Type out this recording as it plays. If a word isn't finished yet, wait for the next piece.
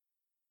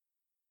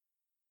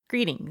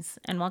Greetings,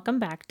 and welcome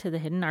back to the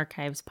Hidden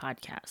Archives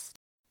podcast.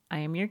 I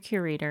am your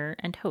curator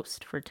and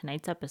host for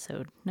tonight's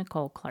episode,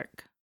 Nicole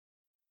Clark.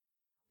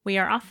 We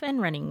are off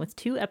and running with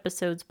 2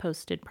 episodes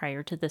posted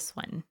prior to this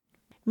one.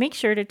 Make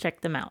sure to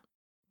check them out.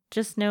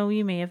 Just know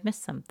you may have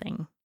missed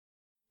something.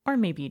 Or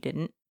maybe you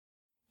didn't.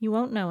 You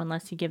won't know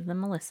unless you give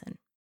them a listen.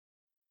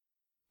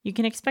 You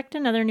can expect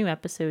another new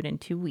episode in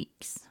 2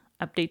 weeks.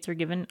 Updates are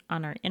given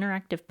on our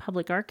interactive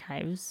public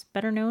archives,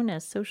 better known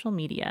as social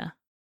media.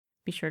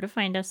 Be sure to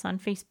find us on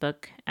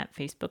Facebook at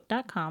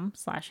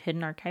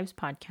facebook.com/Hidden Archives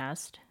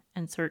Podcast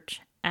and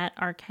search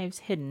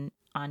 @ArchivesHidden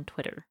on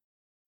Twitter.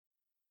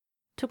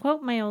 To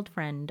quote my old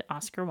friend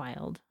Oscar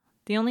Wilde,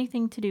 the only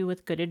thing to do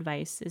with good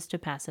advice is to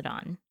pass it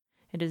on.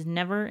 It is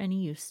never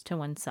any use to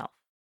oneself.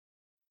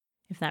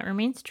 If that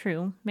remains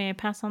true, may I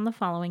pass on the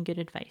following good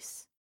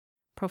advice.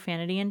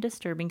 Profanity and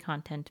disturbing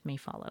content may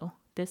follow.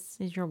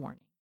 This is your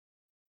warning.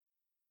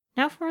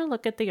 Now for a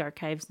look at the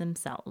archives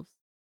themselves.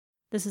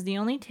 This is the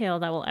only tale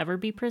that will ever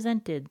be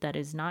presented that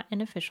is not an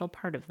official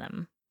part of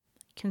them.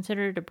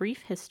 Consider it a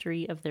brief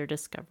history of their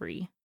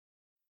discovery.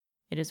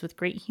 It is with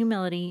great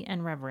humility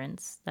and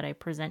reverence that I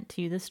present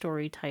to you the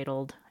story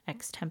titled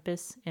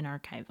Tempus In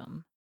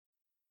Archivum.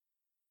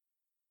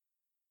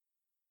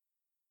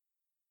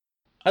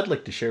 I'd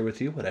like to share with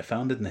you what I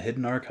found in the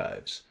Hidden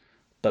Archives,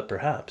 but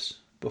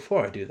perhaps,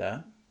 before I do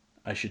that,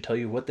 I should tell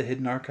you what the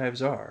Hidden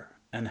Archives are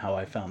and how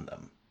I found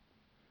them.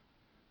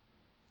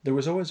 There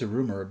was always a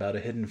rumor about a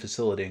hidden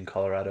facility in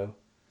Colorado,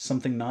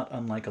 something not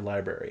unlike a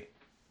library,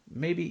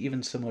 maybe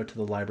even similar to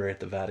the library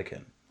at the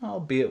Vatican,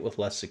 albeit with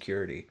less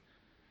security.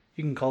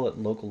 You can call it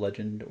local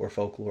legend or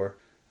folklore.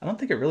 I don't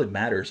think it really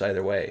matters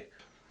either way.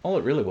 All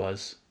it really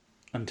was,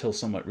 until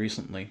somewhat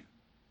recently,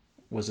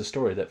 was a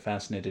story that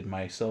fascinated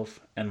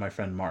myself and my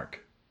friend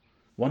Mark.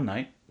 One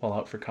night, while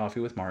out for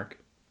coffee with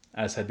Mark,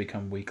 as had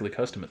become weekly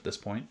custom at this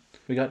point,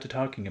 we got to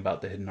talking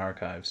about the Hidden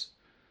Archives.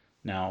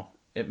 Now,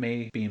 it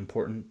may be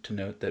important to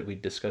note that we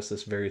discussed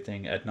this very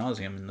thing ad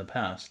nauseum in the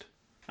past.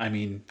 I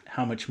mean,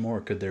 how much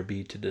more could there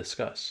be to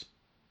discuss?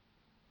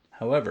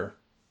 However,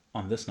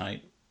 on this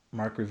night,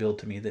 Mark revealed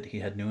to me that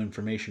he had new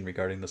information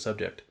regarding the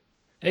subject.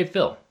 Hey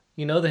Phil,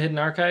 you know the Hidden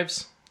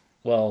Archives?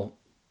 Well,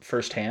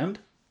 firsthand?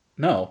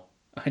 No,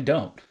 I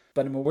don't.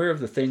 But I'm aware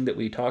of the thing that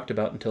we talked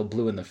about until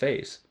blue in the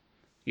face.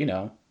 You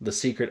know, the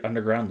secret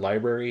underground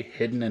library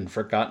hidden and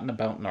forgotten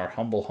about in our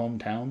humble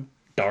hometown.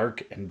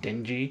 Dark and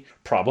dingy,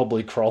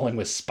 probably crawling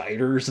with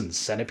spiders and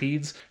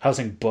centipedes,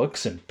 housing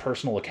books and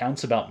personal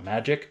accounts about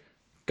magic,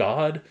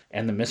 God,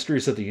 and the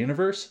mysteries of the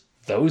universe?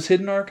 Those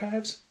hidden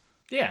archives?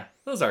 Yeah,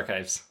 those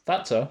archives.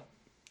 Thought so.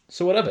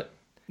 So what of it?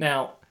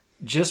 Now,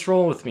 just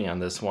roll with me on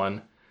this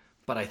one,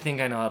 but I think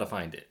I know how to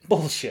find it.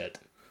 Bullshit.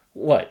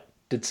 What?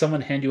 Did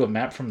someone hand you a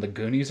map from the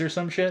Goonies or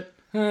some shit?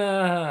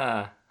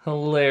 Ah,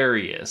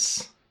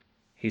 hilarious.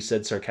 He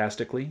said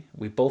sarcastically.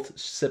 We both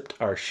sipped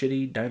our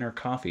shitty diner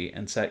coffee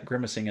and sat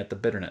grimacing at the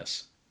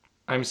bitterness.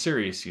 I'm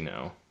serious, you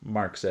know,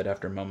 Mark said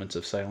after moments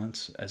of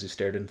silence as he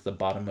stared into the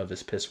bottom of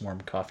his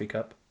piss-warm coffee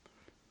cup.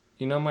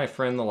 You know my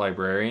friend the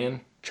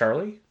librarian?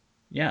 Charlie?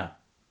 Yeah.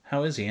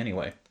 How is he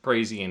anyway?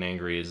 Crazy and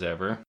angry as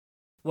ever.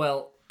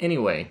 Well,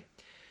 anyway,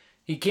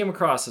 he came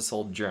across this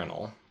old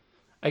journal.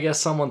 I guess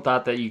someone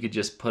thought that you could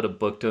just put a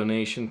book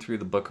donation through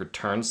the book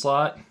return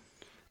slot.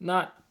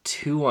 Not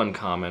too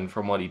uncommon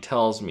from what he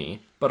tells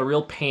me, but a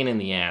real pain in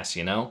the ass,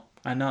 you know?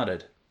 I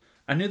nodded.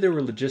 I knew there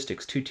were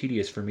logistics too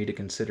tedious for me to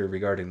consider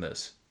regarding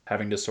this.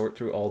 Having to sort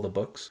through all the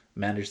books,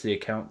 manage the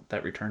account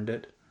that returned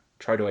it,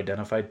 try to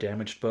identify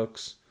damaged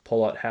books,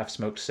 pull out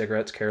half-smoked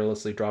cigarettes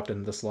carelessly dropped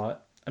into the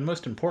slot, and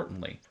most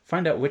importantly,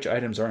 find out which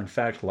items are in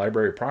fact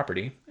library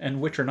property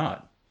and which are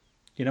not.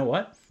 You know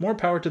what? More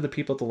power to the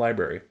people at the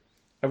library.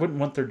 I wouldn't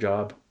want their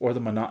job or the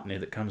monotony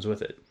that comes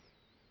with it.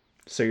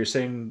 So you're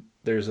saying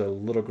there's a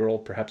little girl,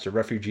 perhaps a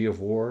refugee of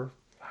war,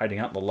 hiding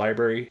out in the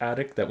library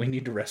attic that we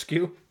need to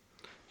rescue?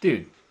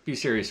 Dude, be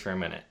serious for a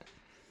minute.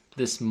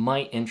 This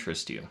might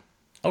interest you.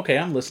 Okay,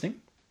 I'm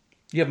listening.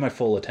 You have my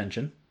full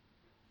attention.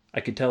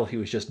 I could tell he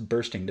was just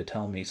bursting to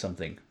tell me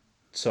something,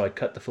 so I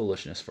cut the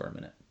foolishness for a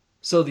minute.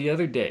 So the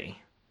other day,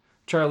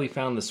 Charlie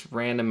found this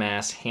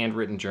random-ass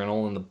handwritten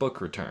journal in the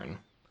book return.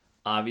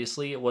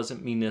 Obviously, it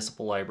wasn't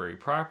municipal library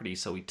property,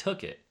 so he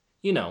took it.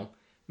 You know,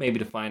 maybe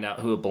to find out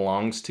who it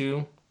belongs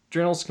to.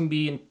 Journals can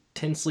be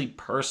intensely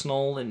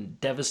personal and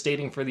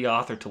devastating for the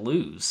author to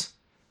lose.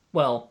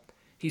 Well,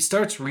 he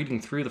starts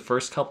reading through the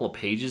first couple of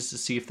pages to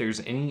see if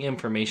there's any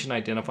information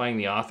identifying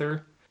the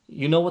author.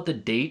 You know what the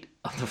date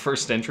of the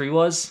first entry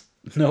was?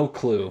 No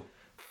clue.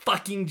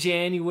 Fucking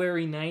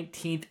January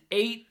 19th,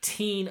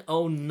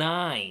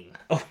 1809.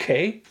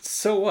 Okay,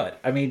 so what?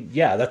 I mean,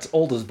 yeah, that's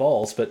old as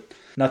balls, but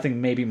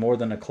nothing maybe more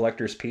than a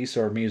collector's piece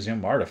or a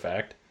museum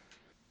artifact.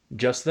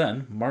 Just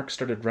then, Mark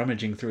started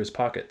rummaging through his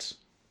pockets.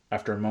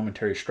 After a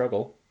momentary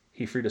struggle,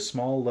 he freed a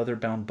small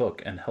leather-bound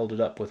book and held it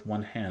up with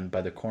one hand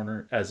by the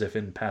corner as if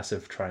in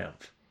passive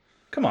triumph.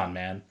 Come on,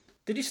 man.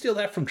 Did you steal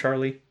that from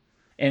Charlie?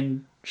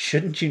 And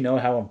shouldn't you know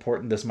how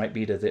important this might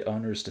be to the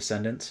owner's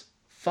descendants?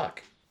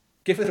 Fuck.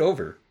 Give it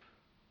over.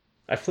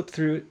 I flipped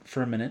through it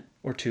for a minute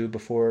or two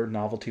before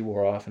novelty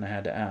wore off and I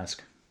had to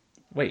ask,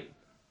 wait,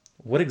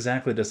 what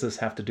exactly does this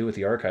have to do with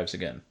the archives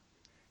again?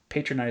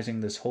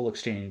 Patronizing this whole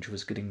exchange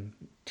was getting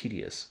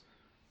tedious.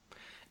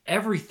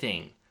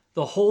 Everything.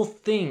 The whole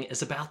thing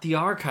is about the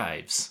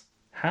archives.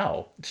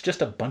 How? It's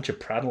just a bunch of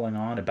prattling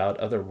on about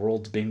other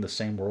worlds being the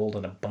same world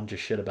and a bunch of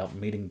shit about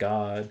meeting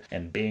God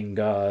and being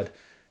God.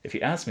 If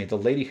you ask me, the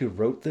lady who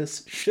wrote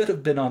this should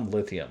have been on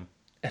lithium.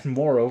 And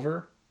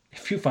moreover,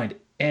 if you find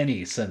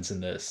any sense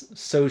in this,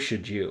 so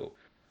should you.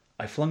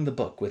 I flung the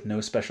book with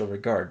no special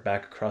regard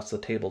back across the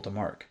table to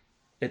Mark.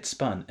 It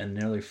spun and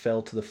nearly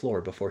fell to the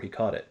floor before he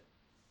caught it.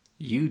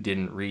 You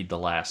didn't read the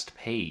last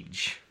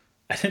page.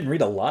 I didn't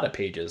read a lot of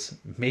pages,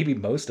 maybe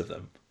most of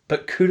them,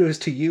 but kudos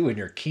to you and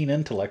your keen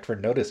intellect for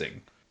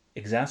noticing.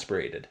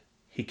 Exasperated,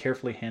 he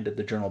carefully handed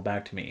the journal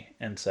back to me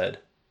and said,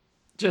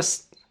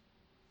 Just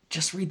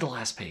read the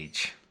last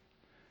page.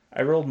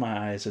 I rolled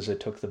my eyes as I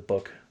took the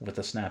book with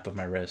a snap of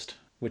my wrist,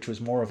 which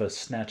was more of a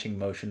snatching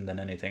motion than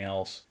anything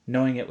else.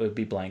 Knowing it would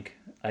be blank,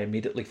 I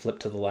immediately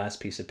flipped to the last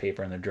piece of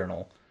paper in the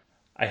journal.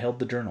 I held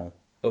the journal,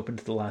 open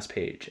to the last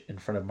page, in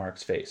front of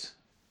Mark's face.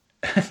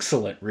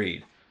 Excellent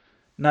read.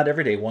 Not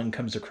every day one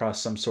comes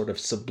across some sort of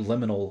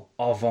subliminal,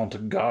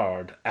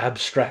 avant-garde,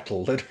 abstract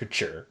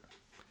literature.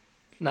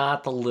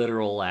 Not the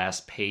literal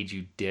last page,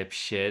 you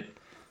dipshit.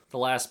 The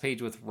last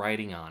page with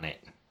writing on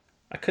it.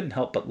 I couldn't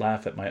help but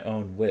laugh at my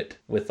own wit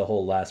with the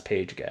whole last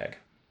page gag.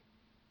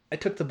 I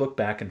took the book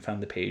back and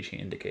found the page he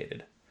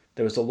indicated.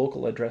 There was a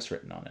local address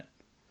written on it.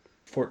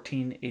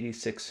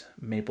 1486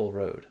 Maple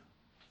Road.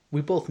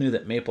 We both knew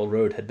that Maple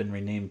Road had been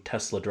renamed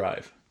Tesla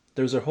Drive.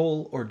 There was a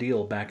whole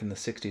ordeal back in the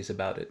 60s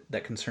about it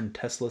that concerned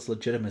Tesla's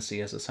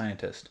legitimacy as a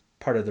scientist.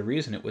 Part of the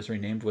reason it was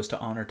renamed was to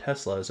honor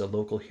Tesla as a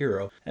local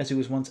hero, as he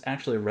was once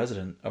actually a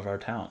resident of our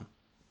town.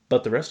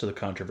 But the rest of the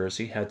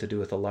controversy had to do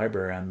with the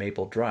library on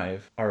Maple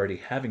Drive already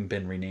having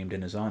been renamed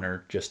in his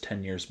honor just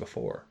 10 years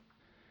before.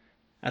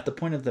 At the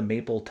point of the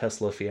Maple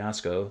Tesla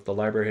fiasco, the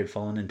library had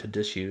fallen into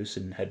disuse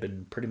and had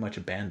been pretty much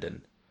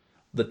abandoned.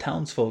 The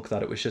townsfolk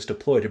thought it was just a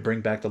ploy to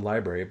bring back the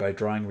library by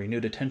drawing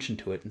renewed attention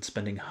to it and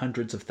spending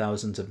hundreds of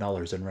thousands of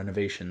dollars in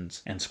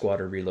renovations and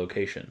squatter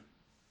relocation.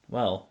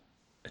 Well,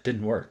 it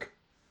didn't work.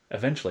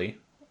 Eventually,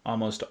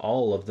 almost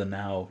all of the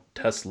now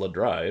Tesla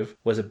Drive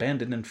was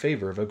abandoned in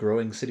favor of a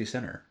growing city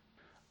center.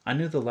 I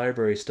knew the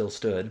library still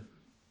stood,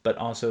 but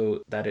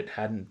also that it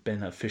hadn't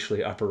been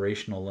officially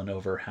operational in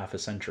over half a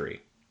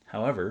century.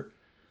 However,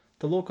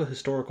 the local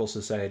historical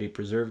society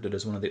preserved it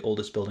as one of the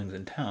oldest buildings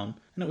in town,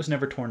 and it was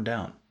never torn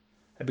down.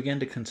 I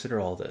began to consider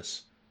all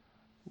this.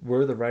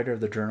 Were the writer of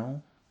the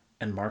journal,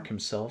 and Mark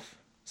himself,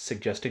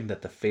 suggesting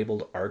that the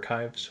fabled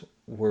archives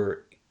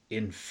were,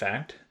 in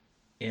fact,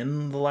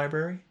 in the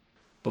library?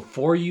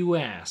 Before you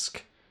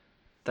ask,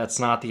 that's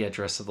not the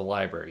address of the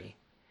library.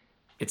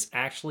 It's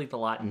actually the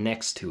lot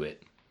next to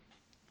it.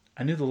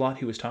 I knew the lot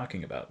he was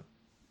talking about.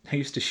 I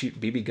used to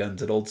shoot BB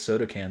guns at old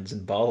soda cans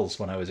and bottles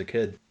when I was a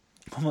kid.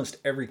 Almost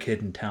every kid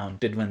in town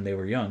did when they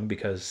were young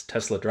because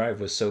Tesla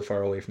Drive was so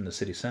far away from the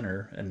city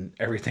center and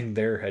everything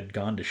there had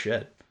gone to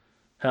shit.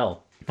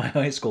 Hell, my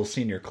high school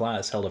senior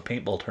class held a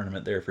paintball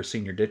tournament there for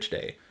senior ditch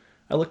day.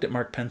 I looked at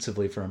Mark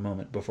pensively for a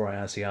moment before I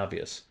asked the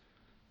obvious.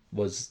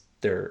 Was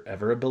there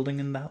ever a building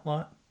in that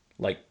lot?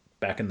 Like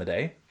back in the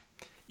day?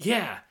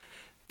 Yeah,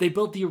 they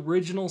built the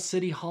original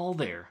city hall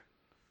there.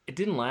 It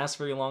didn't last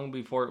very long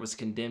before it was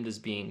condemned as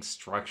being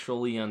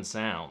structurally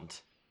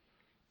unsound.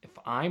 If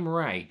I'm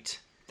right,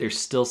 there's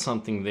still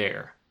something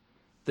there.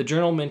 The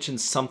journal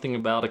mentions something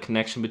about a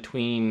connection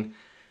between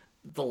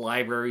the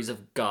libraries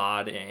of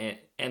God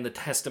and the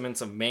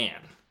testaments of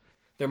man.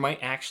 There might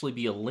actually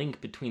be a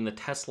link between the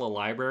Tesla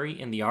library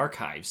and the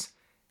archives.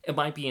 It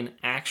might be an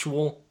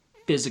actual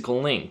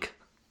physical link,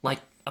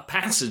 like a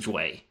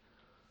passageway.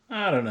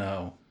 I don't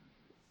know.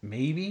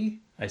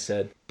 Maybe, I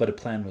said, but a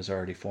plan was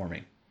already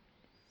forming.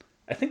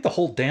 I think the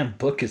whole damn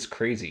book is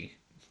crazy.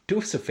 Do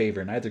us a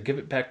favor and either give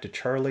it back to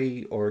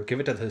Charlie or give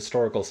it to the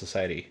Historical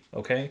Society,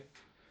 okay?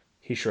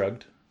 He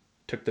shrugged,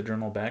 took the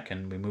journal back,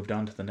 and we moved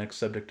on to the next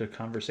subject of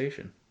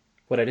conversation.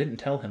 What I didn't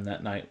tell him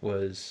that night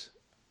was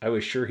I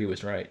was sure he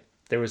was right.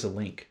 There was a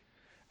link.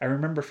 I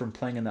remember from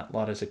playing in that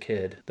lot as a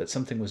kid that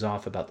something was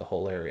off about the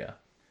whole area.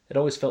 It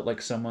always felt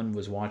like someone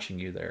was watching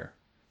you there.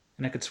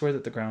 And I could swear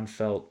that the ground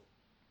felt,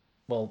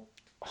 well,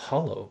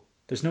 hollow.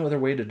 There's no other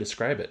way to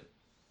describe it.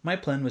 My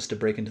plan was to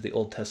break into the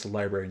old Tesla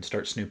library and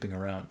start snooping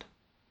around.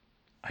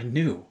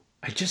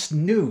 I just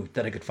knew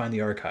that I could find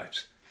the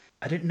archives.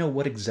 I didn't know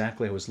what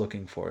exactly I was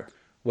looking for.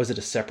 Was it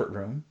a separate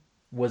room?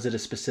 Was it a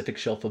specific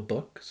shelf of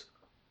books?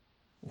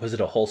 Was it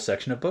a whole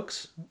section of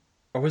books?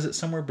 Or was it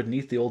somewhere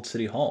beneath the old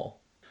city hall?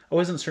 I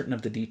wasn't certain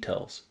of the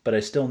details, but I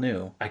still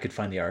knew I could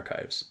find the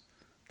archives.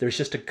 There was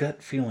just a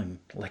gut feeling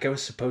like I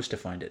was supposed to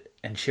find it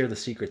and share the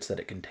secrets that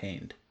it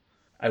contained.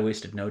 I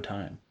wasted no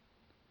time.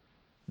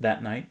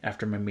 That night,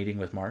 after my meeting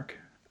with Mark,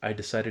 I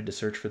decided to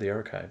search for the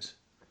archives.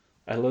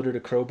 I loaded a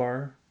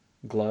crowbar,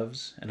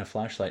 gloves, and a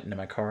flashlight into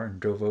my car and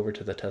drove over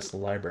to the Tesla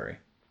library.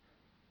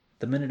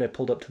 The minute I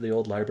pulled up to the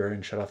old library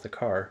and shut off the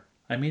car,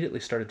 I immediately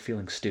started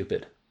feeling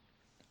stupid.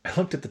 I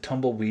looked at the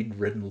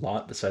tumbleweed-ridden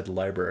lot beside the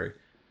library.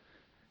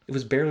 It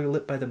was barely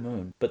lit by the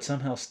moon, but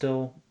somehow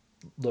still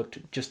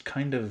looked just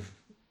kind of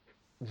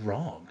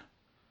wrong.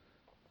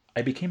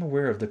 I became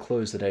aware of the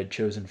clothes that I had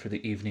chosen for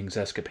the evening's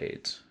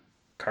escapades.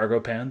 Cargo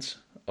pants,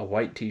 a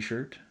white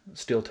t-shirt,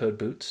 steel-toed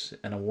boots,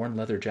 and a worn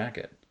leather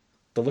jacket.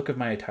 The look of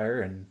my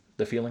attire and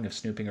the feeling of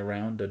snooping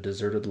around a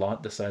deserted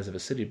lot the size of a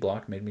city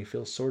block made me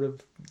feel sort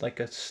of like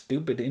a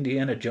stupid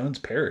Indiana Jones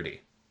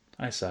parody.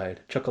 I sighed,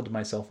 chuckled to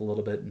myself a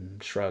little bit,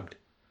 and shrugged.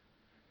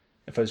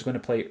 If I was going to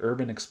play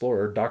urban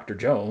explorer Dr.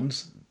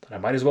 Jones, then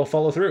I might as well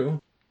follow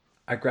through.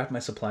 I grabbed my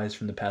supplies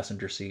from the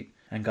passenger seat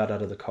and got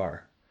out of the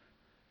car.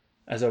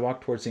 As I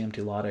walked towards the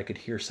empty lot, I could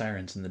hear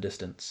sirens in the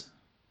distance.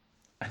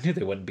 I knew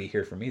they wouldn't be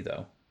here for me,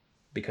 though,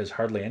 because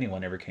hardly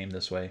anyone ever came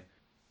this way.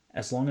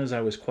 As long as I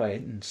was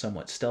quiet and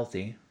somewhat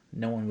stealthy,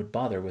 no one would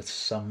bother with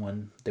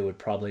someone they would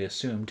probably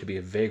assume to be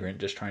a vagrant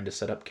just trying to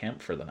set up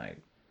camp for the night.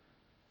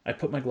 I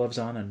put my gloves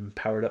on and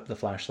powered up the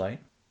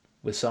flashlight.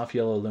 With soft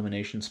yellow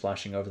illumination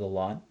splashing over the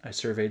lot, I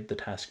surveyed the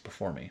task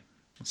before me.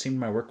 It seemed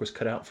my work was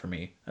cut out for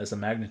me, as the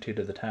magnitude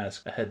of the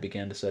task ahead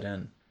began to set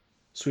in.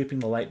 Sweeping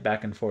the light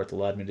back and forth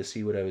allowed me to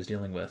see what I was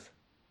dealing with.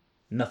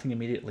 Nothing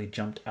immediately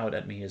jumped out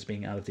at me as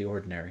being out of the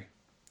ordinary,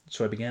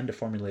 so I began to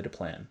formulate a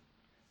plan.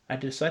 I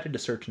decided to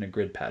search in a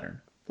grid pattern,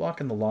 walk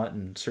in the lot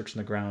and search on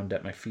the ground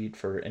at my feet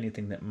for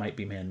anything that might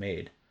be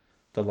man-made.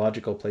 The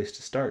logical place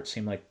to start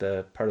seemed like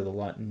the part of the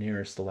lot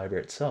nearest the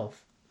library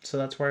itself, so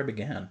that's where I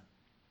began.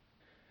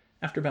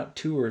 After about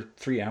 2 or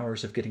 3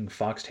 hours of getting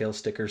foxtail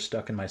stickers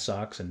stuck in my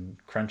socks and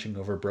crunching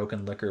over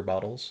broken liquor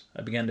bottles,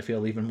 I began to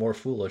feel even more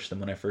foolish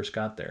than when I first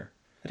got there.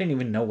 I didn't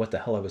even know what the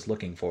hell I was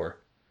looking for.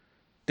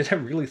 Did I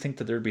really think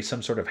that there'd be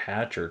some sort of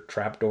hatch or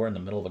trapdoor in the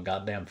middle of a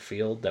goddamn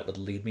field that would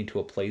lead me to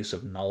a place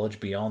of knowledge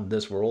beyond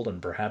this world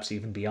and perhaps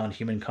even beyond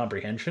human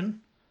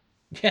comprehension?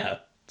 Yeah,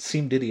 it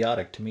seemed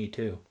idiotic to me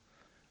too.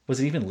 Was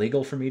it even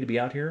legal for me to be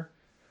out here?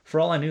 For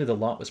all I knew, the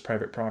lot was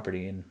private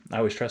property and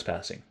I was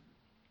trespassing.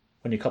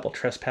 When you couple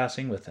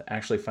trespassing with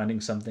actually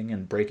finding something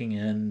and breaking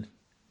in,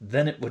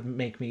 then it would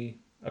make me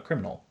a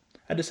criminal.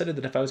 I decided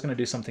that if I was going to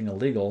do something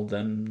illegal,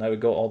 then I would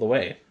go all the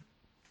way.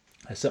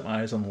 I set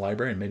my eyes on the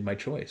library and made my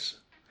choice.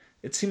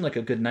 It seemed like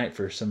a good night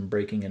for some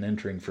breaking and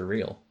entering for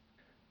real.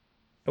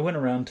 I went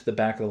around to the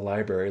back of the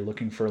library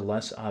looking for a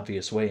less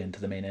obvious way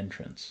into the main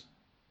entrance.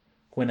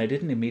 When I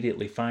didn't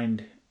immediately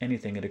find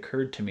anything, it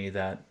occurred to me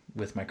that,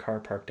 with my car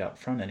parked out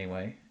front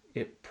anyway,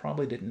 it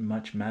probably didn't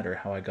much matter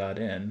how I got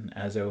in,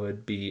 as I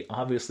would be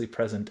obviously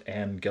present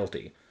and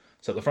guilty.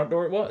 So the front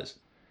door it was.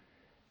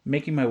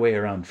 Making my way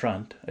around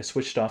front, I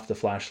switched off the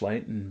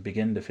flashlight and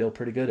began to feel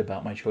pretty good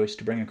about my choice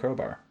to bring a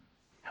crowbar.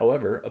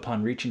 However,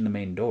 upon reaching the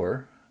main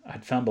door,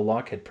 I'd found the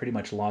lock had pretty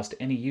much lost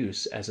any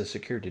use as a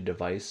security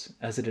device,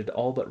 as it had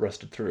all but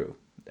rusted through,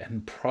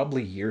 and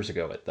probably years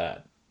ago at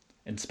that.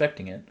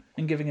 Inspecting it,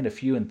 and giving it a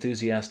few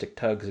enthusiastic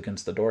tugs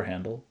against the door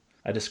handle,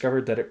 I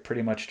discovered that it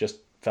pretty much just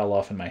fell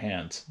off in my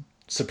hands.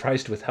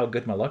 Surprised with how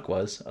good my luck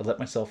was, I let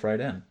myself right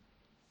in.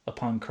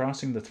 Upon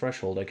crossing the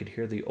threshold, I could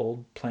hear the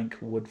old plank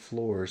wood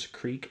floors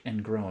creak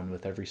and groan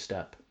with every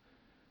step.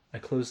 I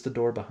closed the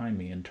door behind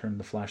me and turned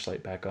the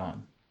flashlight back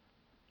on.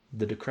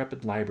 The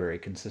decrepit library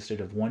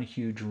consisted of one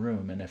huge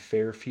room and a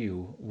fair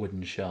few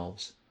wooden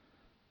shelves.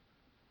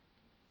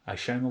 I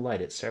shined the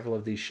light at several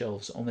of these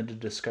shelves only to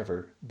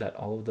discover that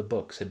all of the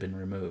books had been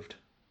removed.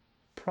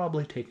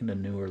 Probably taken to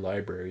newer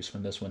libraries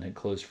when this one had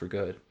closed for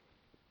good.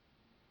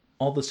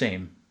 All the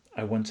same,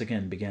 I once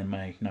again began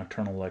my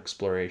nocturnal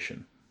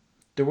exploration.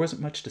 There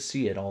wasn't much to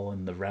see at all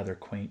in the rather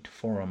quaint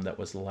forum that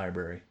was the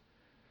library.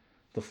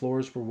 The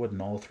floors were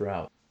wooden all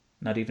throughout.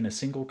 Not even a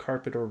single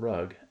carpet or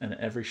rug, and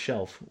every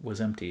shelf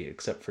was empty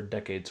except for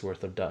decades'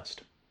 worth of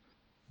dust.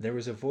 There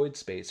was a void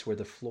space where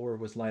the floor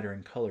was lighter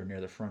in color near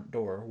the front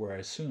door, where I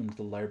assumed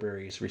the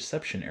library's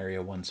reception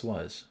area once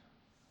was.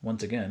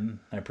 Once again,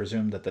 I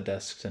presumed that the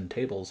desks and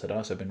tables had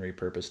also been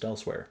repurposed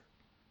elsewhere.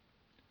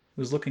 It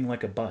was looking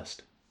like a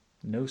bust.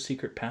 No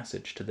secret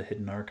passage to the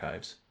hidden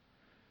archives.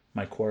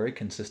 My quarry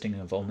consisting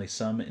of only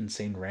some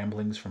insane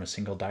ramblings from a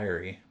single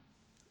diary.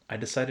 I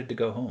decided to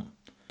go home,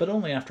 but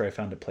only after I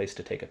found a place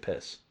to take a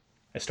piss.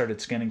 I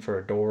started scanning for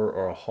a door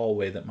or a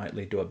hallway that might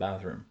lead to a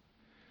bathroom.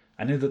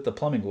 I knew that the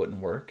plumbing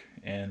wouldn't work,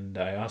 and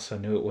I also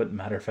knew it wouldn't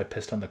matter if I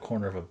pissed on the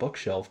corner of a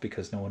bookshelf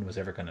because no one was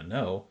ever going to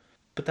know,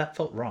 but that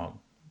felt wrong,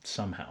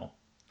 somehow.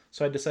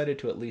 So I decided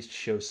to at least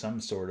show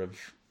some sort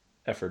of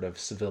effort of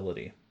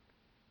civility.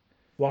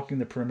 Walking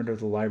the perimeter of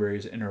the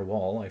library's inner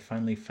wall, I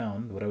finally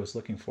found what I was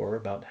looking for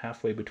about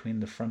halfway between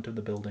the front of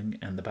the building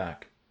and the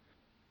back.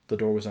 The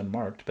door was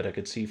unmarked, but I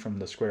could see from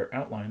the square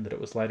outline that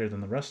it was lighter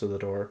than the rest of the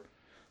door,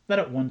 that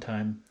at one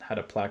time had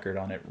a placard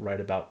on it right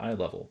about eye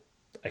level.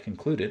 I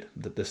concluded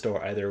that this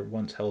door either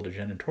once held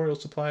janitorial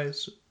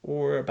supplies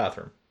or a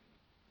bathroom.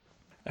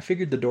 I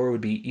figured the door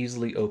would be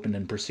easily opened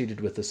and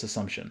proceeded with this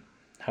assumption.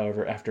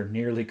 However, after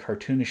nearly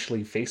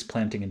cartoonishly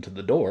face-planting into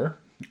the door,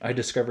 I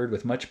discovered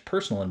with much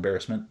personal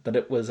embarrassment that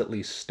it was at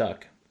least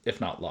stuck, if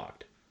not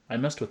locked. I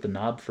messed with the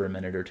knob for a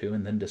minute or two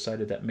and then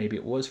decided that maybe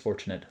it was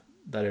fortunate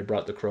that I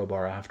brought the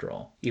crowbar after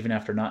all, even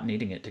after not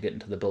needing it to get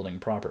into the building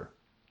proper.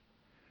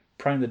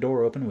 Prying the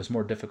door open was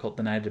more difficult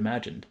than I had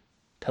imagined.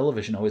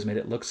 Television always made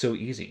it look so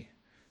easy,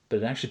 but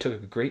it actually took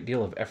a great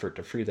deal of effort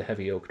to free the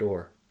heavy oak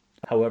door.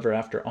 However,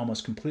 after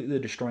almost completely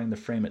destroying the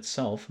frame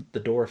itself, the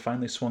door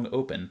finally swung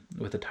open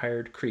with a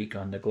tired creak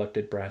on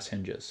neglected brass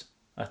hinges.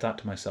 I thought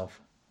to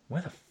myself, why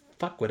the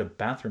fuck would a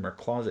bathroom or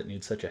closet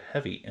need such a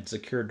heavy and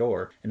secure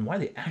door, and why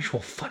the actual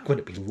fuck would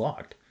it be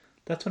locked?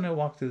 That's when I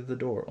walked through the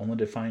door, only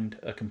to find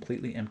a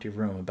completely empty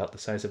room about the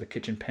size of a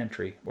kitchen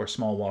pantry or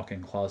small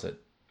walk-in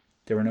closet.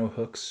 There were no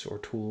hooks or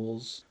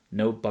tools,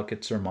 no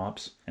buckets or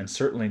mops, and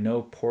certainly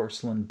no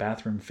porcelain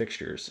bathroom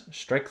fixtures.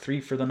 Strike 3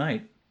 for the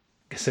night.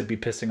 Guess I'd be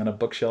pissing on a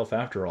bookshelf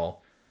after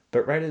all.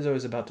 But right as I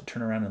was about to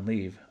turn around and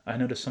leave, I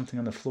noticed something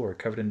on the floor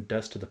covered in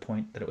dust to the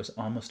point that it was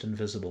almost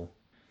invisible.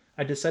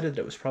 I decided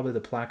that it was probably the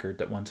placard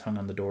that once hung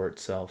on the door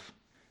itself.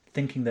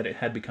 Thinking that it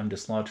had become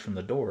dislodged from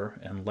the door,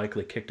 and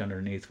likely kicked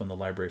underneath when the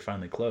library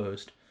finally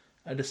closed,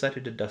 I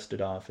decided to dust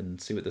it off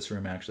and see what this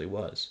room actually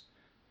was.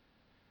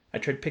 I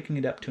tried picking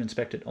it up to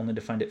inspect it, only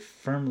to find it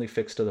firmly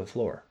fixed to the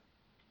floor.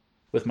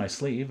 With my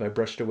sleeve, I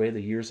brushed away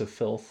the years of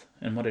filth,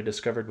 and what I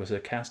discovered was a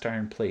cast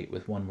iron plate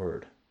with one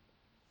word: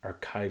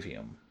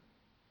 Archivium.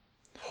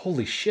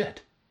 Holy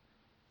shit!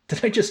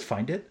 Did I just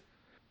find it?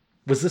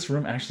 Was this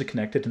room actually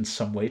connected in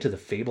some way to the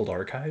fabled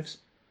archives?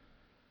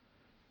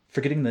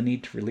 Forgetting the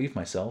need to relieve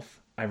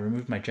myself, I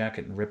removed my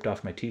jacket and ripped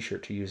off my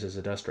t-shirt to use as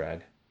a dust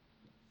rag.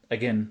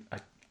 Again,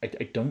 I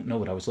don't know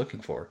what I was looking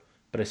for,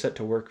 but I set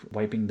to work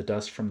wiping the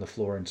dust from the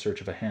floor in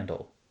search of a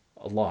handle,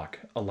 a lock,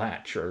 a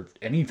latch, or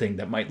anything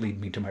that might lead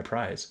me to my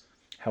prize.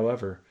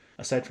 However,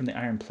 aside from the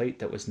iron plate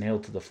that was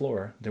nailed to the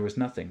floor, there was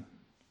nothing.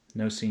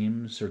 No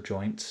seams or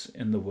joints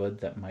in the wood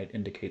that might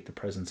indicate the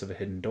presence of a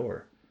hidden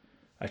door.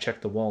 I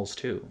checked the walls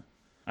too.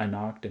 I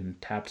knocked and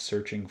tapped,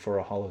 searching for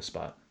a hollow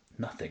spot.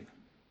 Nothing.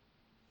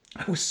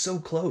 I was so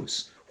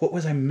close. What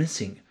was I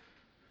missing?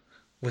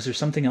 Was there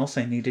something else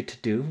I needed to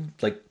do,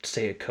 like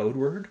say a code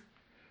word?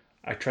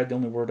 I tried the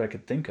only word I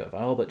could think of.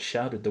 I all but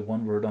shouted the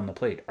one word on the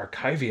plate: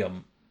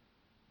 Archivium.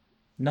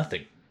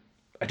 Nothing.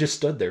 I just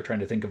stood there trying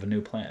to think of a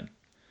new plan.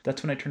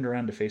 That's when I turned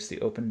around to face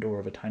the open door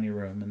of a tiny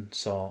room and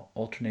saw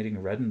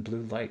alternating red and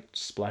blue light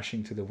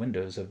splashing through the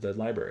windows of the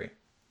library.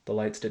 The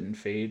lights didn't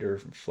fade or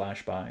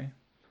flash by.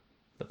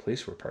 The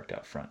police were parked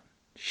out front.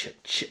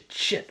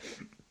 Shit.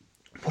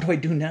 What do I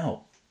do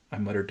now? I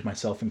muttered to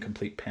myself in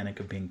complete panic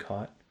of being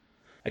caught.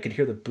 I could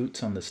hear the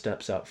boots on the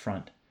steps out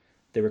front.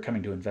 They were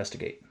coming to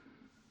investigate.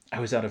 I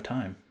was out of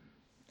time.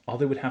 All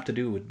they would have to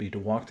do would be to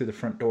walk through the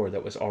front door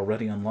that was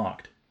already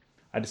unlocked.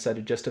 I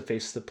decided just to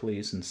face the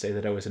police and say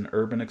that I was an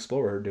urban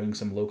explorer doing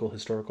some local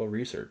historical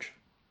research.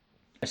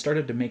 I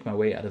started to make my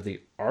way out of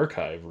the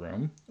archive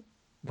room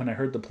when I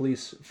heard the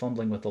police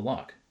fumbling with the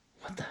lock.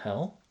 What the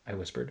hell? I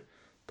whispered.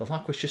 The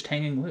lock was just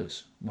hanging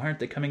loose. Why aren't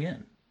they coming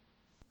in?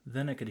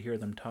 Then I could hear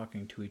them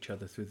talking to each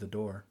other through the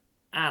door.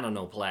 I don't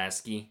know,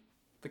 Pulaski.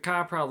 The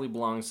car probably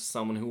belongs to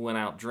someone who went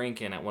out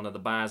drinking at one of the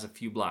bars a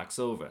few blocks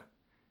over.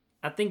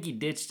 I think he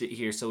ditched it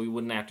here so he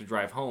wouldn't have to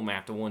drive home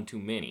after one too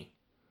many.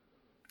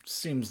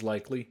 Seems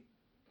likely.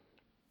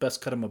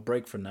 Best cut him a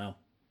break for now.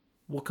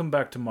 We'll come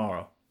back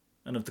tomorrow,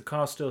 and if the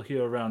car's still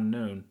here around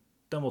noon,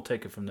 then we'll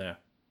take it from there.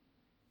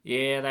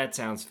 Yeah, that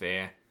sounds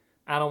fair.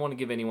 I don't want to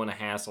give anyone a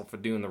hassle for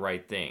doing the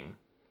right thing.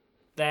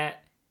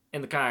 That,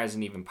 and the car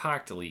isn't even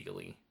parked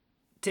illegally.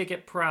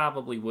 Ticket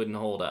probably wouldn't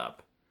hold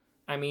up.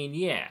 I mean,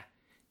 yeah,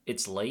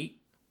 it's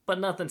late, but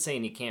nothing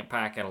saying you can't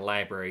park at a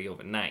library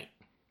overnight.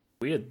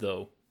 Weird,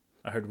 though,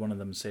 I heard one of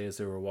them say as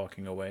they were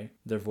walking away,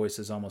 their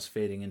voices almost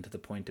fading into the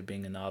point of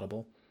being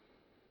inaudible.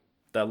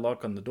 That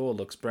lock on the door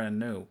looks brand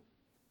new.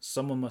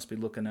 Someone must be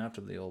looking after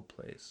the old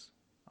place.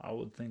 I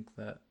would think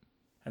that.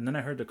 And then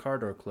I heard the car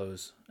door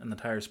close and the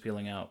tires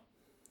peeling out.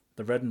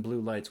 The red and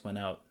blue lights went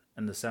out,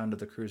 and the sound of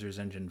the cruiser's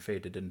engine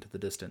faded into the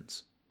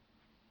distance.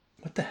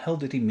 What the hell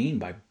did he mean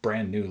by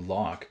brand new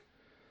lock?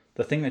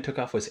 The thing I took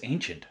off was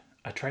ancient.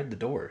 I tried the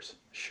doors.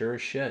 Sure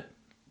as shit.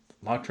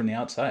 Locked from the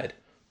outside.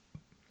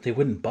 They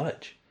wouldn't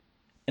budge.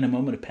 In a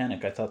moment of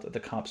panic, I thought that the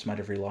cops might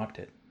have relocked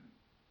it.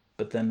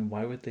 But then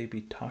why would they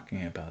be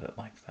talking about it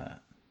like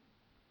that?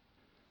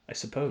 I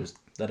supposed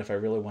that if I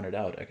really wanted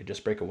out, I could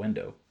just break a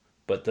window,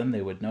 but then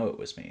they would know it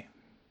was me.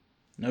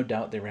 No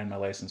doubt they ran my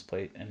license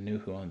plate and knew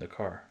who owned the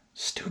car.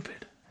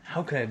 Stupid.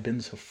 How could I have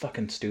been so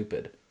fucking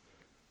stupid?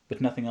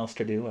 With nothing else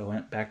to do, I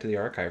went back to the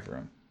archive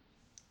room.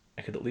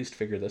 I could at least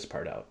figure this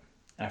part out.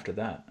 After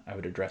that, I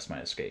would address my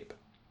escape.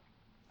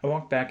 I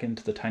walked back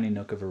into the tiny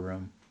nook of a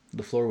room.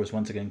 The floor was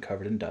once again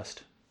covered in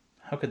dust.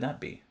 How could that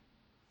be? It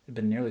had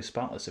been nearly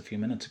spotless a few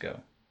minutes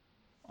ago.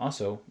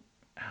 Also,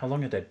 how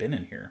long had I been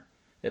in here?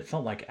 It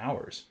felt like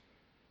hours.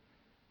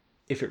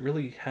 If it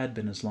really had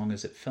been as long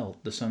as it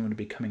felt, the sun would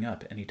be coming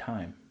up any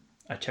time.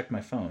 I checked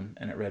my phone,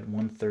 and it read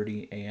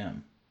 1:30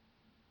 a.m.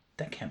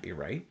 That can't be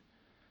right.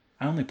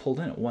 I only pulled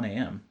in at 1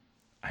 a.m.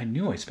 I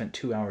knew I spent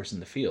 2 hours in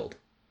the field.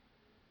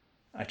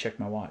 I checked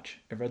my watch.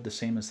 It read the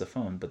same as the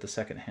phone, but the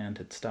second hand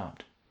had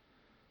stopped.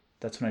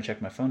 That's when I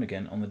checked my phone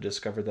again, only to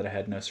discover that I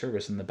had no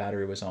service and the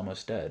battery was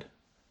almost dead,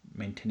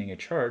 maintaining a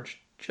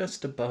charge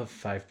just above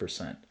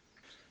 5%.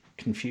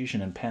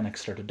 Confusion and panic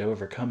started to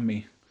overcome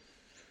me.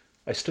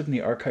 I stood in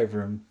the archive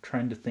room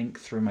trying to think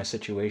through my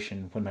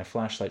situation when my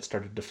flashlight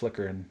started to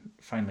flicker and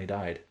finally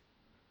died.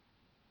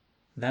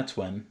 That's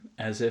when,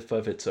 as if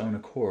of its own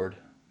accord,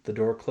 the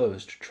door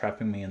closed,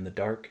 trapping me in the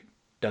dark,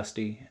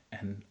 dusty,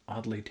 and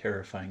oddly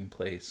terrifying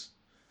place.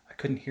 I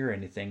couldn't hear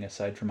anything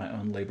aside from my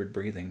own labored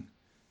breathing.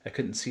 I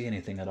couldn't see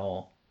anything at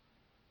all.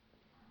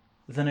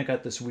 Then I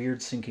got this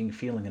weird sinking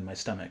feeling in my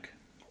stomach.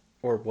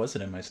 Or was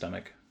it in my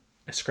stomach?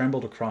 I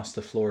scrambled across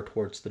the floor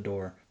towards the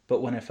door,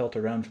 but when I felt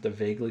around for the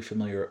vaguely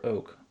familiar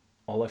oak,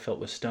 all I felt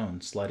was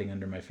stone sliding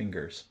under my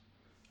fingers.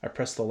 I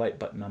pressed the light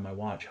button on my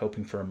watch,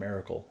 hoping for a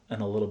miracle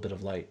and a little bit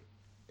of light.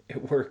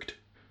 It worked.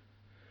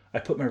 I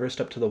put my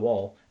wrist up to the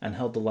wall and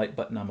held the light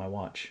button on my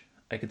watch.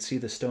 I could see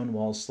the stone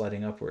walls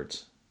sliding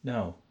upwards.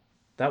 No,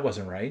 that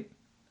wasn't right.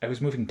 I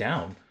was moving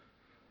down.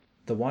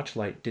 The watch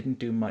light didn't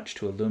do much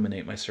to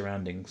illuminate my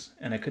surroundings,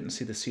 and I couldn't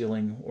see the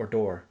ceiling or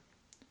door.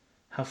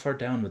 How far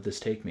down would this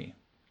take me?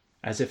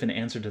 As if in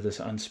answer to this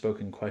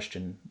unspoken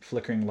question,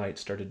 flickering light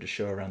started to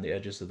show around the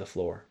edges of the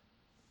floor.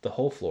 The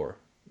whole floor,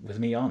 with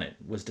me on it,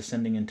 was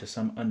descending into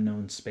some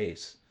unknown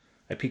space.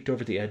 I peeked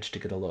over the edge to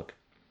get a look.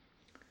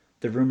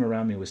 The room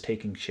around me was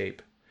taking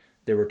shape.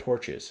 There were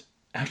torches,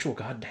 actual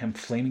goddamn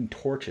flaming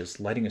torches,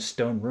 lighting a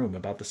stone room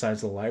about the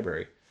size of the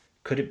library.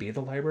 Could it be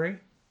the library?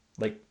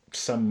 Like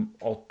some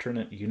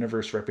alternate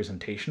universe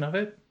representation of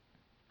it?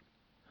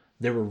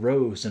 There were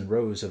rows and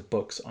rows of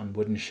books on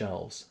wooden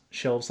shelves,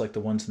 shelves like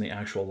the ones in the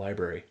actual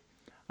library.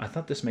 I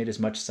thought this made as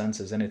much sense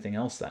as anything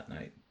else that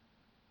night.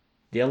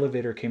 The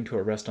elevator came to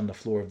a rest on the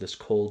floor of this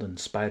cold and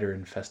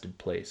spider-infested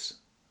place.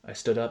 I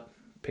stood up,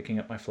 picking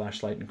up my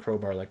flashlight and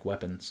crowbar like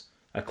weapons.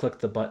 I clicked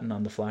the button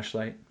on the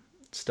flashlight.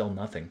 Still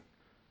nothing.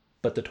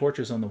 But the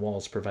torches on the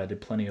walls provided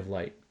plenty of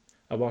light.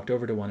 I walked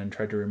over to one and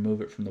tried to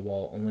remove it from the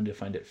wall, only to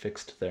find it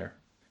fixed there.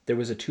 There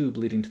was a tube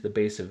leading to the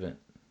base of it.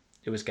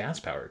 It was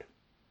gas-powered.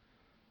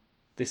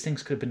 These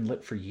things could have been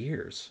lit for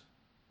years.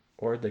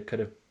 Or they could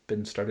have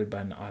been started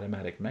by an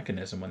automatic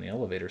mechanism when the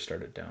elevator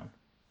started down.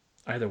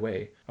 Either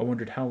way, I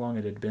wondered how long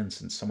it had been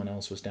since someone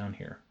else was down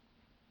here.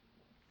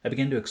 I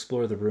began to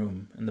explore the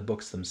room and the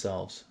books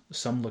themselves.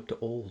 Some looked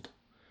old.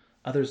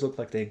 Others looked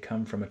like they had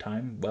come from a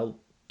time, well,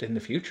 in the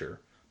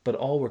future, but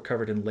all were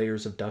covered in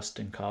layers of dust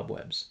and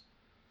cobwebs.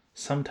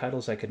 Some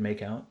titles I could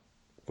make out,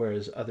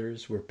 whereas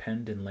others were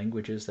penned in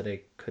languages that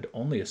I could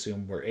only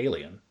assume were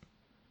alien.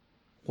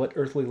 What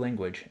earthly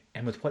language,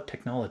 and with what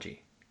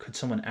technology, could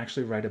someone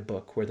actually write a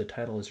book where the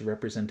title is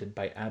represented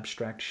by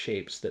abstract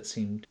shapes that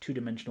seemed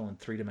two-dimensional and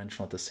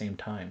three-dimensional at the same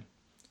time,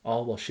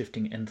 all while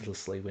shifting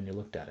endlessly when you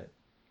looked at it?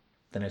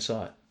 Then I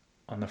saw it.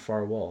 On the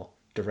far wall,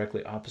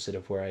 directly opposite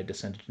of where I had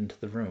descended into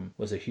the room,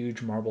 was a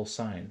huge marble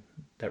sign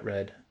that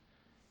read,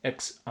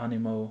 Ex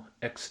animo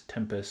ex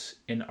tempus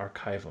in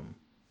archivum.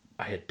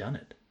 I had done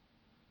it.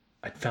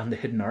 I'd found the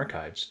hidden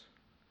archives.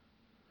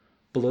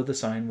 Below the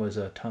sign was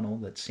a tunnel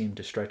that seemed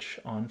to stretch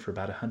on for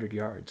about 100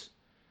 yards.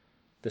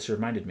 This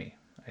reminded me,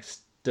 I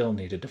still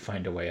needed to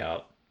find a way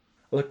out.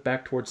 I looked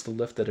back towards the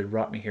lift that had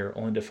brought me here,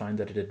 only to find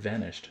that it had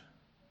vanished.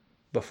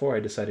 Before I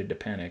decided to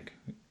panic,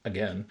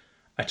 again,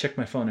 I checked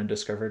my phone and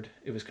discovered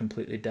it was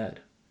completely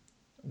dead.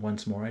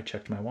 Once more I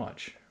checked my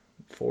watch.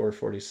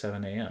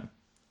 4:47 a.m.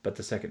 But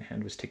the second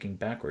hand was ticking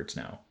backwards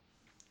now.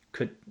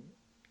 Could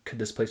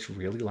this place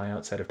really lie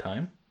outside of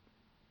time?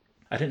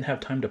 I didn't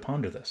have time to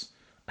ponder this.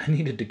 I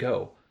needed to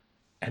go.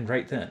 And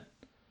right then.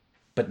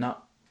 But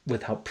not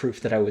without proof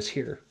that I was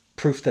here.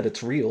 Proof that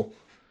it's real.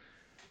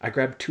 I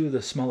grabbed 2 of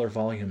the smaller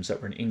volumes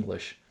that were in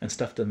English and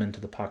stuffed them into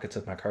the pockets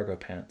of my cargo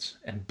pants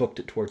and booked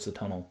it towards the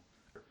tunnel.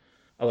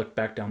 I looked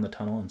back down the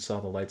tunnel and saw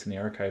the lights in the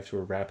archives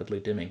were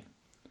rapidly dimming.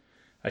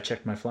 I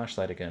checked my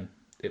flashlight again.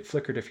 It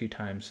flickered a few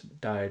times,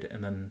 died,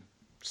 and then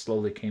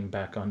slowly came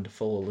back on to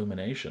full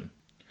illumination.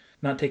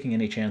 Not taking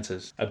any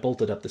chances, I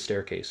bolted up the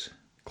staircase,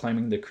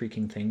 climbing the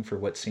creaking thing for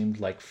what seemed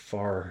like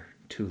far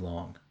too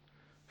long.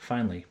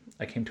 Finally,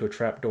 I came to a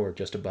trap door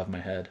just above my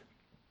head.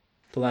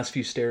 The last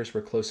few stairs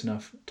were close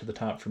enough to the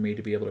top for me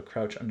to be able to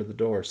crouch under the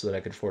door so that I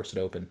could force it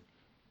open.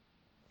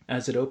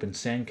 As it opened,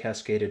 sand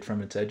cascaded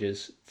from its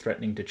edges,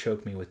 threatening to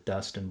choke me with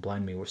dust and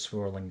blind me with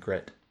swirling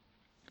grit.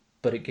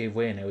 But it gave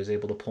way and I was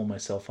able to pull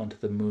myself onto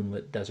the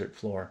moonlit desert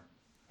floor.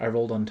 I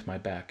rolled onto my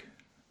back,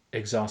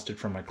 exhausted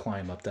from my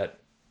climb up that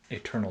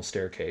eternal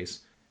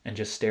staircase, and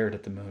just stared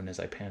at the moon as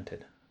I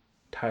panted,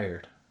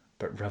 tired,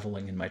 but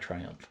reveling in my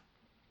triumph.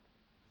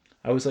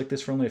 I was like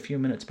this for only a few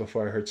minutes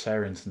before I heard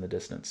sirens in the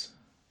distance,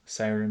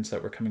 sirens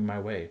that were coming my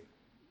way.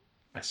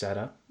 I sat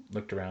up,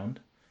 looked around,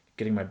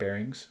 getting my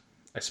bearings.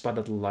 I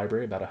spotted the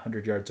library about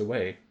 100 yards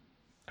away.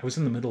 I was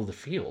in the middle of the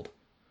field.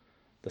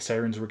 The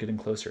sirens were getting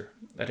closer.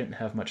 I didn't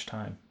have much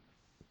time.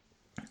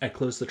 I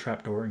closed the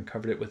trapdoor and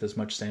covered it with as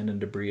much sand and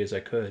debris as I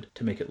could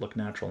to make it look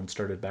natural and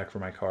started back for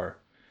my car.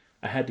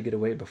 I had to get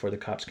away before the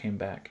cops came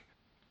back.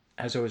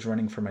 As I was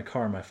running for my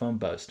car, my phone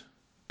buzzed,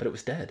 but it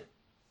was dead.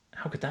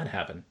 How could that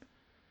happen?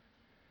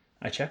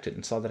 I checked it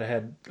and saw that I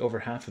had over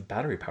half of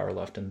battery power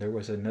left, and there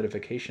was a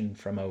notification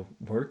from a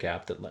work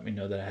app that let me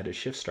know that I had a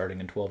shift starting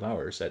in 12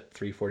 hours at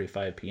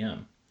 3:45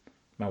 p.m.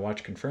 My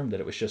watch confirmed that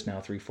it was just now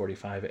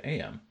 3:45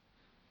 a.m.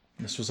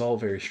 This was all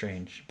very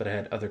strange, but I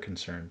had other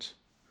concerns,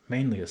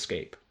 mainly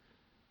escape.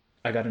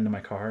 I got into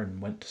my car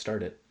and went to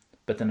start it,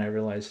 but then I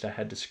realized I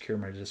had to secure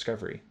my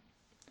discovery.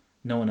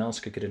 No one else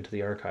could get into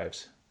the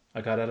archives.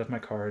 I got out of my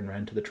car and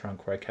ran to the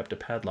trunk where I kept a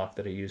padlock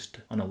that I used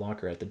on a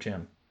locker at the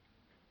gym.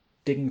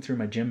 Digging through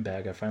my gym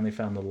bag, I finally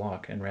found the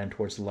lock and ran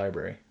towards the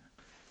library.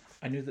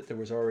 I knew that there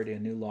was already a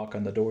new lock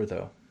on the door,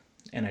 though,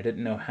 and I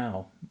didn't know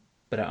how,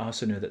 but I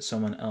also knew that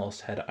someone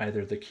else had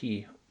either the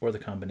key or the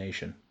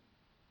combination.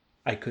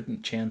 I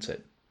couldn't chance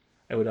it.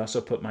 I would also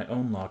put my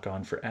own lock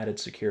on for added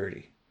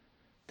security.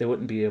 They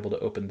wouldn't be able to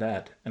open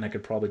that, and I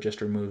could probably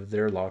just remove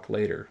their lock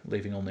later,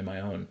 leaving only my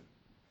own.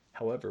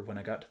 However, when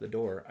I got to the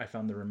door, I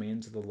found the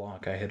remains of the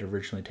lock I had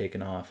originally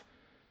taken off,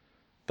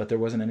 but there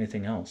wasn't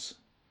anything else.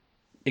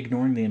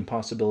 Ignoring the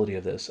impossibility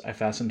of this, I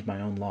fastened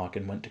my own lock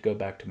and went to go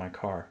back to my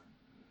car.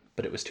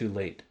 But it was too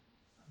late.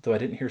 Though I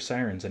didn't hear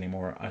sirens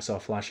anymore, I saw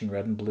flashing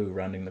red and blue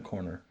rounding the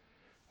corner.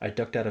 I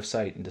ducked out of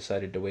sight and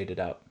decided to wait it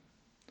out.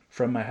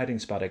 From my hiding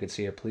spot, I could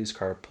see a police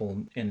car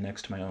pull in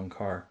next to my own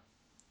car.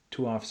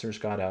 2 officers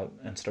got out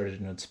and started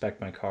to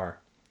inspect my car.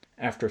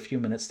 After a few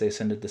minutes, they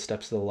ascended the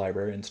steps of the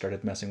library and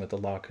started messing with the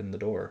lock in the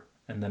door,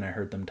 and then I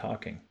heard them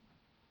talking.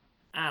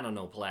 I don't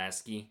know,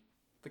 Pulaski.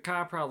 The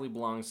car probably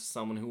belongs to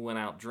someone who went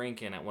out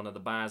drinking at one of the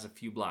bars a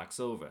few blocks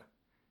over.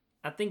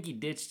 I think he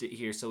ditched it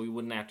here so he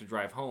wouldn't have to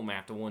drive home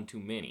after one too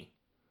many.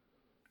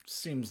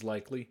 Seems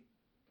likely.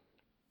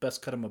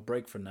 Best cut him a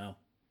break for now.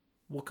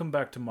 We'll come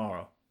back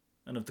tomorrow,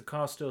 and if the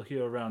car's still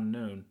here around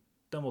noon,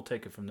 then we'll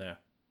take it from there.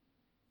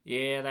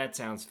 Yeah, that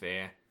sounds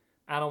fair.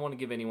 I don't want to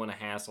give anyone a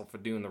hassle for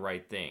doing the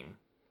right thing.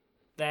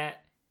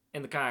 That,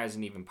 and the car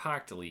isn't even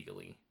parked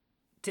illegally.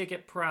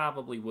 Ticket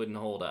probably wouldn't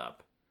hold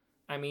up.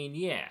 I mean,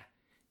 yeah,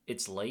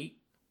 it's late,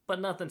 but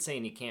nothing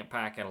saying you can't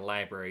park at a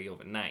library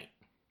overnight.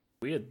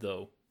 Weird,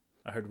 though,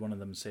 I heard one of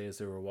them say as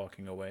they were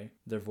walking away,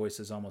 their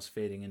voices almost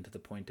fading into the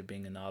point of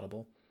being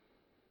inaudible.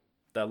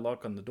 That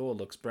lock on the door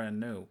looks brand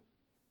new.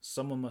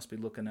 Someone must be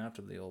looking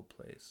after the old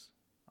place.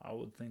 I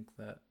would think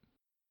that.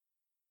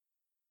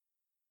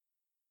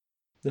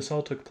 This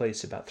all took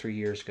place about 3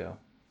 years ago.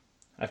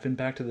 I've been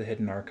back to the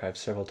Hidden Archive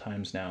several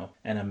times now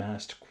and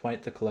amassed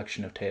quite the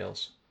collection of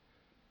tales.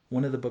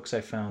 One of the books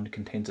I found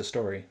contains a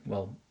story,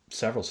 well,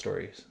 several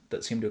stories,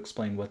 that seem to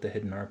explain what the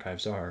Hidden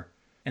Archives are,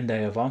 and I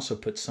have also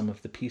put some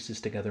of the pieces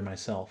together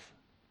myself.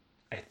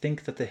 I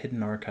think that the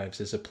Hidden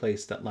Archives is a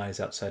place that lies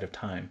outside of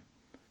time,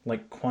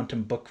 like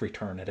quantum book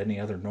return at any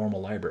other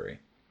normal library.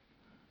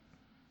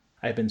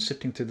 I have been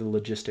sifting through the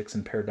logistics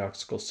and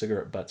paradoxical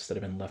cigarette butts that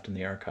have been left in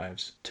the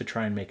archives to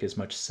try and make as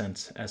much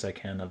sense as I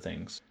can of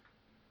things.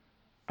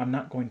 I'm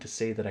not going to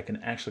say that I can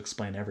actually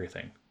explain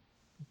everything,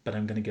 but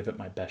I'm going to give it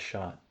my best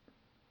shot.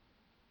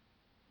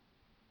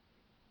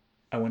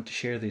 I want to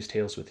share these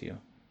tales with you.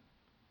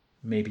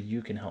 Maybe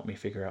you can help me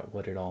figure out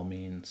what it all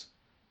means.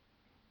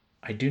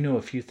 I do know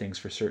a few things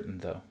for certain,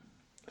 though.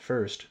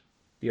 First,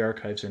 the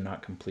archives are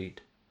not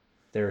complete.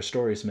 There are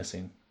stories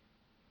missing.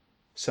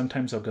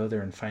 Sometimes I'll go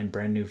there and find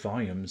brand new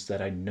volumes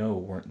that I know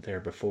weren't there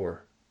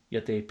before,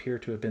 yet they appear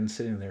to have been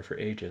sitting there for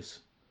ages.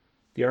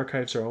 The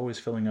archives are always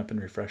filling up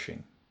and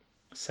refreshing.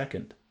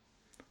 Second,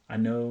 I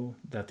know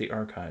that the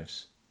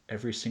archives,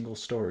 every single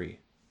story,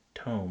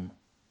 tome,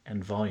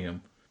 and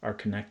volume, are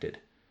connected.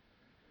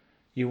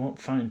 You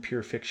won't find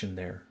pure fiction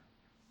there,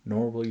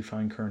 nor will you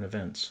find current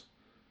events.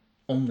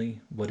 Only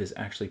what is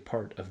actually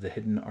part of the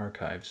Hidden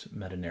Archives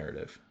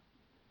meta-narrative.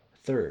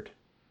 Third,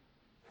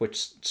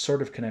 which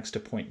sort of connects to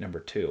point number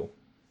 2,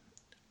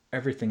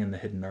 everything in the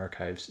Hidden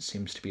Archives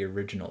seems to be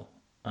original,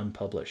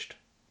 unpublished,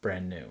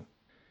 brand new.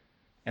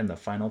 And the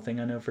final thing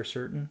I know for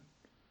certain?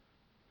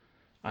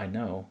 I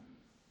know,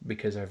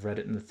 because I've read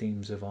it in the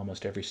themes of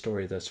almost every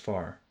story thus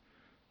far,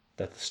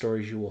 that the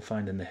stories you will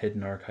find in the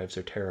Hidden Archives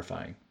are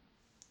terrifying.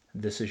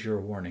 This is your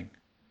warning.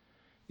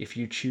 If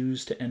you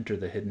choose to enter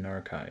the Hidden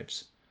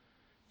Archives,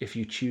 if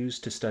you choose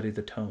to study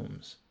the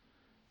tomes,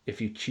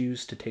 if you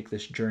choose to take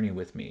this journey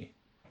with me,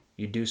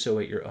 you do so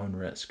at your own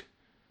risk.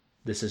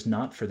 This is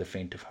not for the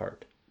faint of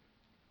heart.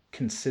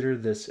 Consider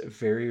this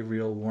very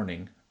real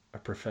warning a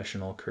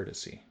professional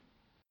courtesy.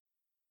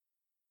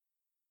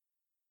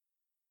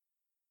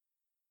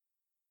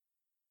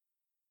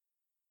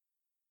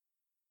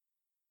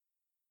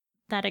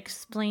 That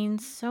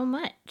explains so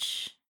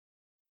much,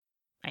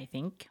 I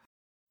think.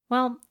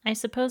 Well, I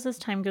suppose as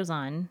time goes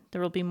on,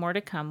 there will be more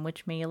to come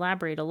which may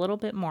elaborate a little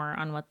bit more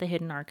on what the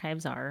Hidden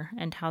Archives are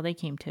and how they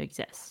came to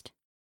exist.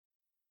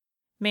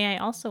 May I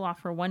also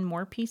offer one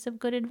more piece of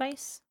good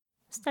advice?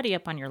 Study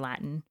up on your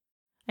Latin.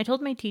 I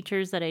told my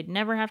teachers that I'd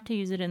never have to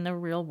use it in the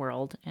real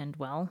world, and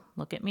well,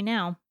 look at me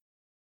now.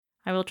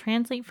 I will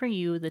translate for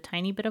you the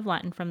tiny bit of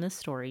Latin from this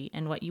story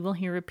and what you will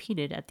hear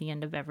repeated at the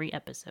end of every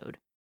episode.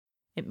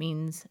 It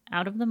means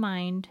out of the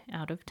mind,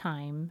 out of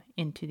time,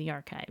 into the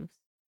archives.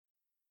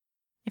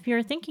 If you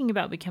are thinking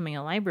about becoming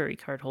a library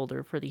card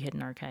holder for the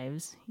Hidden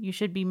Archives, you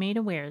should be made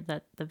aware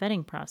that the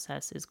vetting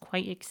process is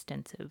quite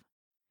extensive.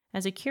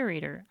 As a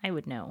curator, I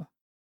would know.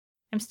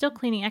 I'm still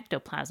cleaning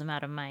ectoplasm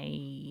out of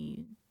my...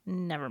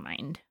 never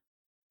mind.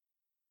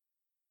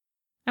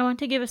 I want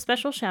to give a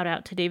special shout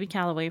out to David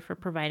Calloway for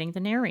providing the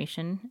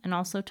narration, and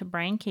also to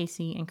Brian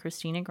Casey and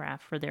Christina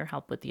Graff for their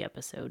help with the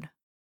episode.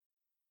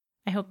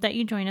 I hope that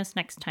you join us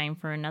next time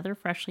for another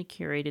freshly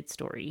curated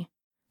story,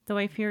 though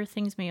I fear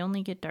things may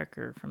only get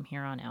darker from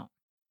here on out.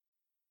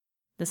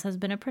 This has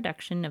been a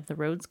production of the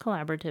Rhodes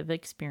Collaborative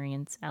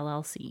Experience,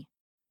 LLC.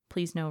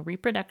 Please no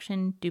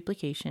reproduction,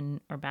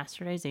 duplication, or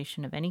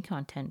bastardization of any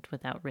content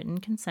without written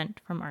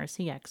consent from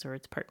RCX or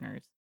its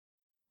partners.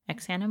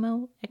 Ex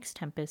animo, ex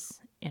tempus,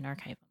 in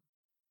archivum.